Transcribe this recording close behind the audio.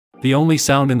The only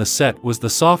sound in the set was the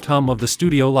soft hum of the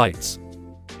studio lights.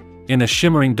 In a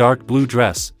shimmering dark blue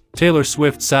dress, Taylor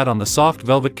Swift sat on the soft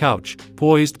velvet couch,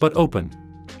 poised but open.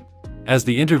 As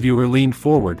the interviewer leaned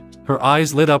forward, her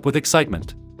eyes lit up with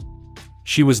excitement.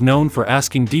 She was known for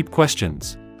asking deep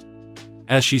questions.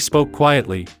 As she spoke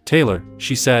quietly, "Taylor,"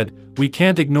 she said, "we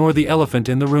can't ignore the elephant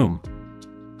in the room.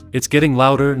 It's getting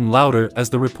louder and louder as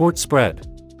the report spread.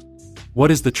 What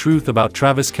is the truth about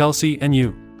Travis Kelce and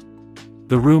you?"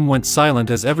 The room went silent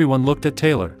as everyone looked at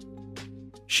Taylor.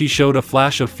 She showed a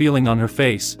flash of feeling on her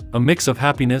face, a mix of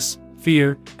happiness,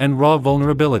 fear, and raw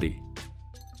vulnerability.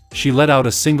 She let out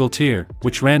a single tear,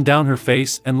 which ran down her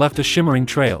face and left a shimmering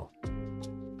trail.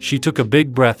 She took a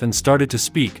big breath and started to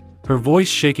speak, her voice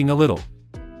shaking a little.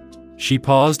 She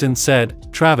paused and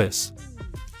said, "Travis,"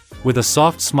 with a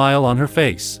soft smile on her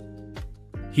face.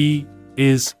 "He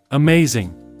is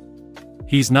amazing.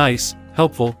 He's nice,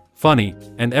 helpful, funny,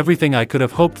 and everything I could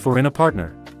have hoped for in a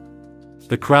partner."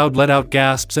 The crowd let out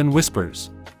gasps and whispers.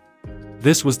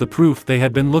 This was the proof they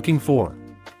had been looking for.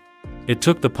 It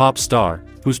took the pop star,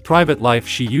 whose private life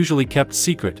she usually kept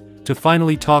secret, to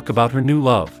finally talk about her new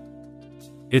love.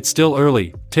 "It's still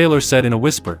early," Taylor said in a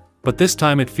whisper, "but this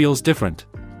time it feels different.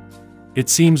 It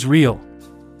seems real."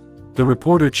 The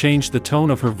reporter changed the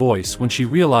tone of her voice when she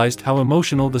realized how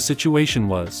emotional the situation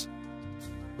was.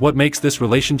 "What makes this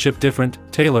relationship different,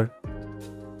 Taylor?"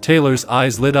 Taylor's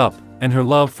eyes lit up, and her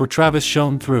love for Travis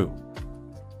shone through.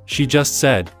 She just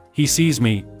said, "He sees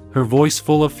me," her voice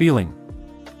full of feeling.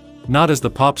 Not as the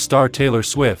pop star Taylor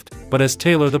Swift, but as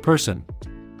Taylor the person.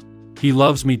 "He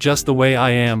loves me just the way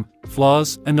I am,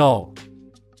 flaws and all."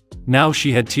 Now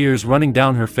she had tears running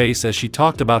down her face as she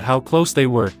talked about how close they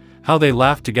were, how they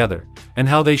laughed together, and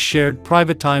how they shared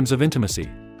private times of intimacy.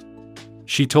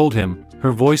 She told him,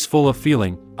 her voice full of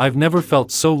feeling, "I've never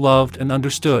felt so loved and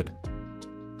understood.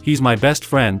 He's my best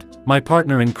friend, my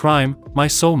partner in crime, my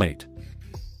soulmate."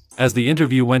 As the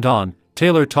interview went on,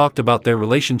 Taylor talked about their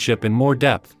relationship in more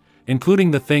depth,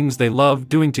 including the things they loved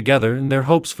doing together and their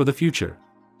hopes for the future.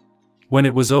 When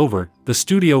it was over, the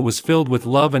studio was filled with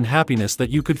love and happiness that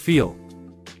you could feel.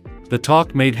 The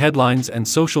talk made headlines and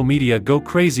social media go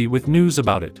crazy with news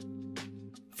about it.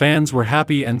 Fans were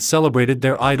happy and celebrated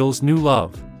their idol's new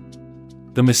love.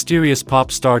 The mysterious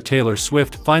pop star Taylor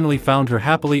Swift finally found her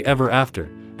happily ever after,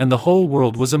 and the whole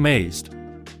world was amazed.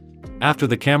 After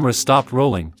the cameras stopped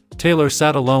rolling, Taylor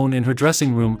sat alone in her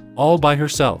dressing room, all by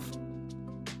herself.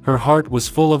 Her heart was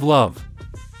full of love.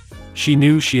 She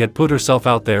knew she had put herself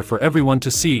out there for everyone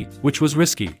to see, which was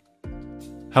risky.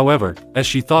 However, as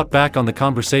she thought back on the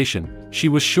conversation, she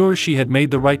was sure she had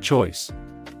made the right choice.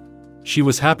 She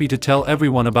was happy to tell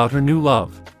everyone about her new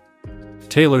love.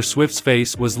 Taylor Swift's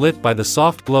face was lit by the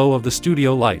soft glow of the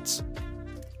studio lights.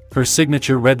 Her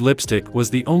signature red lipstick was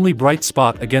the only bright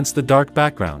spot against the dark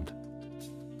background.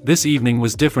 This evening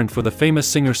was different for the famous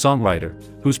singer-songwriter,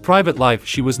 whose private life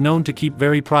she was known to keep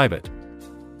very private.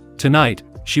 Tonight,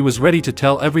 she was ready to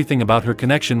tell everything about her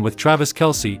connection with Travis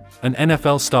Kelce, an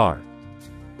NFL star.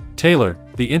 "Taylor,"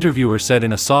 the interviewer said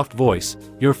in a soft voice,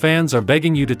 "your fans are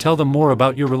begging you to tell them more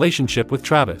about your relationship with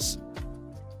Travis.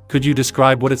 Could you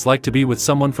describe what it's like to be with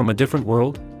someone from a different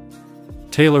world?"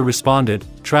 Taylor responded,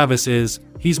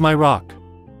 "He's my rock."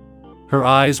 Her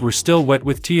eyes were still wet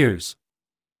with tears.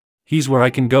 "He's where I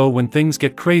can go when things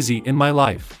get crazy in my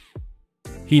life.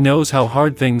 He knows how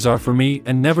hard things are for me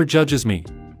and never judges me."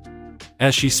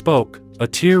 As she spoke, a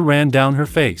tear ran down her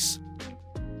face.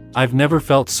 "I've never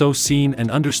felt so seen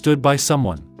and understood by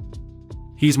someone.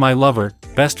 He's my lover,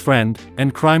 best friend,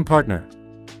 and crime partner."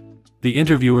 The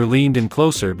interviewer leaned in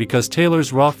closer because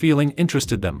Taylor's raw feeling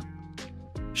interested them.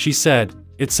 She said,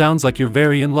 "It sounds like you're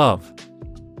very in love."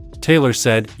 Taylor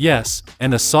said, "Yes,"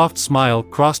 and a soft smile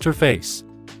crossed her face.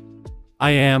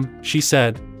 "I am," she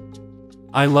said.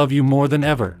 "I love you more than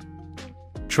ever.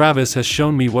 Travis has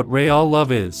shown me what real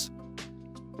love is."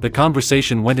 The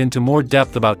conversation went into more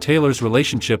depth about Taylor's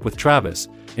relationship with Travis,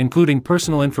 including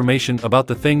personal information about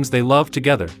the things they love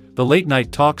together, the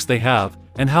late-night talks they have,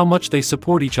 and how much they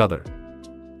support each other.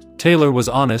 Taylor was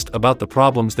honest about the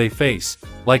problems they face,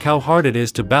 like how hard it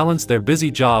is to balance their busy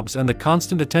jobs and the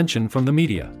constant attention from the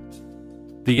media.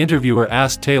 The interviewer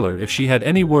asked Taylor if she had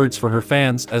any words for her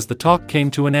fans as the talk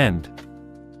came to an end.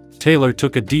 Taylor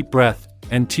took a deep breath,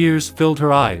 and tears filled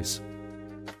her eyes.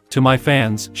 "To my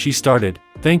fans," she started,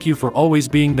 "thank you for always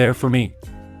being there for me.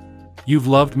 You've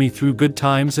loved me through good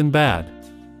times and bad.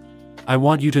 I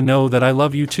want you to know that I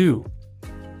love you too."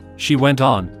 She went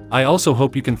on, "I also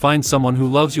hope you can find someone who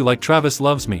loves you like Travis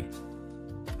loves me."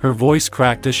 Her voice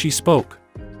cracked as she spoke.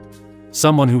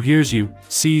 "Someone who hears you,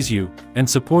 sees you, and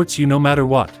supports you no matter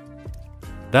what."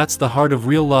 That's the heart of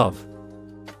real love."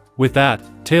 With that,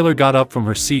 Taylor got up from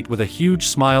her seat with a huge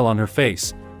smile on her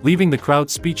face, leaving the crowd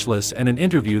speechless and an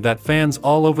interview that fans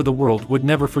all over the world would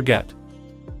never forget.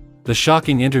 The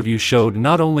shocking interview showed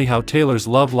not only how Taylor's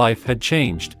love life had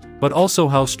changed, but also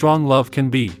how strong love can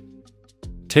be.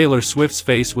 Taylor Swift's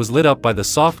face was lit up by the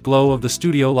soft glow of the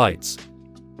studio lights.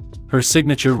 Her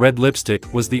signature red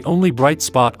lipstick was the only bright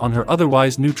spot on her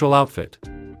otherwise neutral outfit.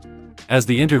 As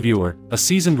the interviewer, a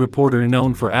seasoned reporter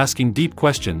known for asking deep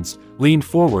questions, leaned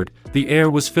forward, the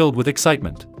air was filled with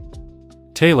excitement.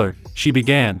 "Taylor," she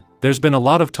began, "there's been a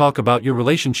lot of talk about your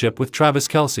relationship with Travis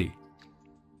Kelce."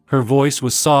 Her voice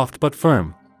was soft but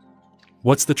firm.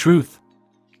 "What's the truth?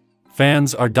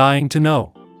 Fans are dying to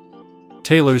know."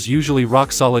 Taylor's usually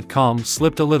rock-solid calm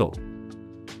slipped a little.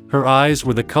 Her eyes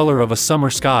were the color of a summer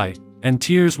sky, and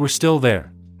tears were still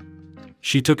there.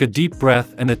 She took a deep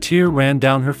breath and a tear ran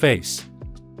down her face.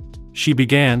 She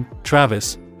began,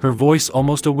 "Travis," her voice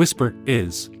almost a whisper,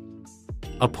 "is."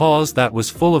 A pause that was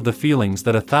full of the feelings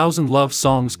that 1,000 love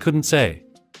songs couldn't say.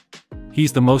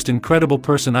 "He's the most incredible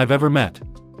person I've ever met."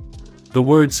 The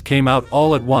words came out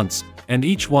all at once, and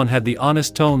each one had the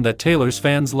honest tone that Taylor's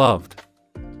fans loved.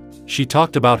 She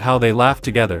talked about how they laughed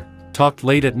together, talked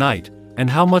late at night, and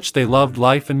how much they loved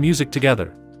life and music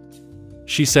together.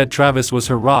 She said Travis was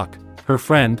her rock, her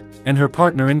friend, and her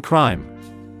partner in crime.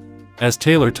 As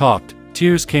Taylor talked,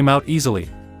 tears came out easily.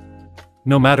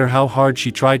 No matter how hard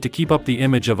she tried to keep up the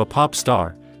image of a pop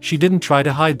star, she didn't try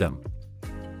to hide them.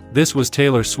 This was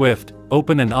Taylor Swift,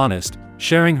 open and honest,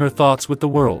 sharing her thoughts with the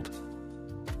world.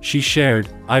 She shared,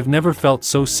 "I've never felt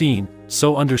so seen,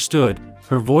 so understood,"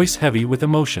 her voice heavy with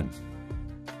emotion.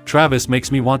 "Travis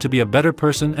makes me want to be a better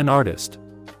person and artist.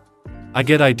 I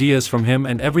get ideas from him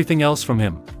and everything else from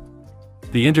him."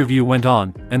 The interview went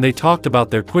on, and they talked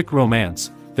about their quick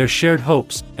romance, their shared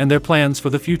hopes, and their plans for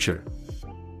the future.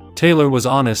 Taylor was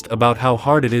honest about how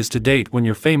hard it is to date when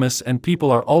you're famous and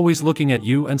people are always looking at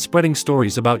you and spreading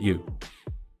stories about you.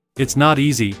 "It's not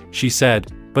easy," she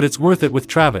said, "but it's worth it with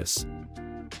Travis.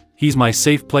 He's my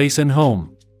safe place and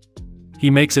home. He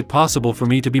makes it possible for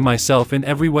me to be myself in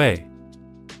every way."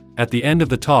 At the end of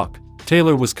the talk,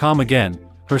 Taylor was calm again,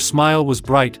 her smile was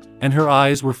bright, and her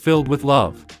eyes were filled with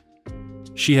love.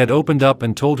 She had opened up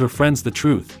and told her friends the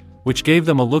truth, which gave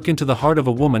them a look into the heart of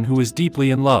a woman who is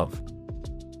deeply in love.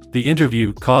 The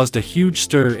interview caused a huge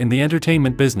stir in the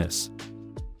entertainment business.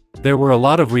 There were a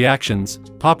lot of reactions,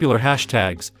 popular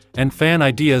hashtags, and fan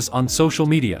ideas on social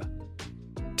media.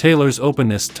 Taylor's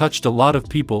openness touched a lot of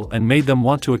people and made them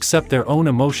want to accept their own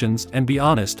emotions and be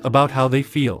honest about how they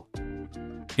feel.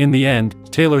 In the end,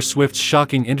 Taylor Swift's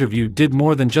shocking interview did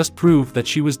more than just prove that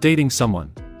she was dating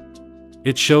someone.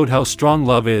 It showed how strong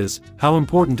love is, how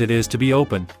important it is to be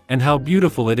open, and how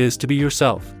beautiful it is to be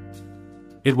yourself.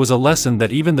 It was a lesson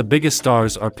that even the biggest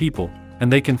stars are people,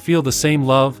 and they can feel the same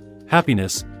love,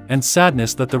 happiness, and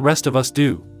sadness that the rest of us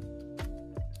do.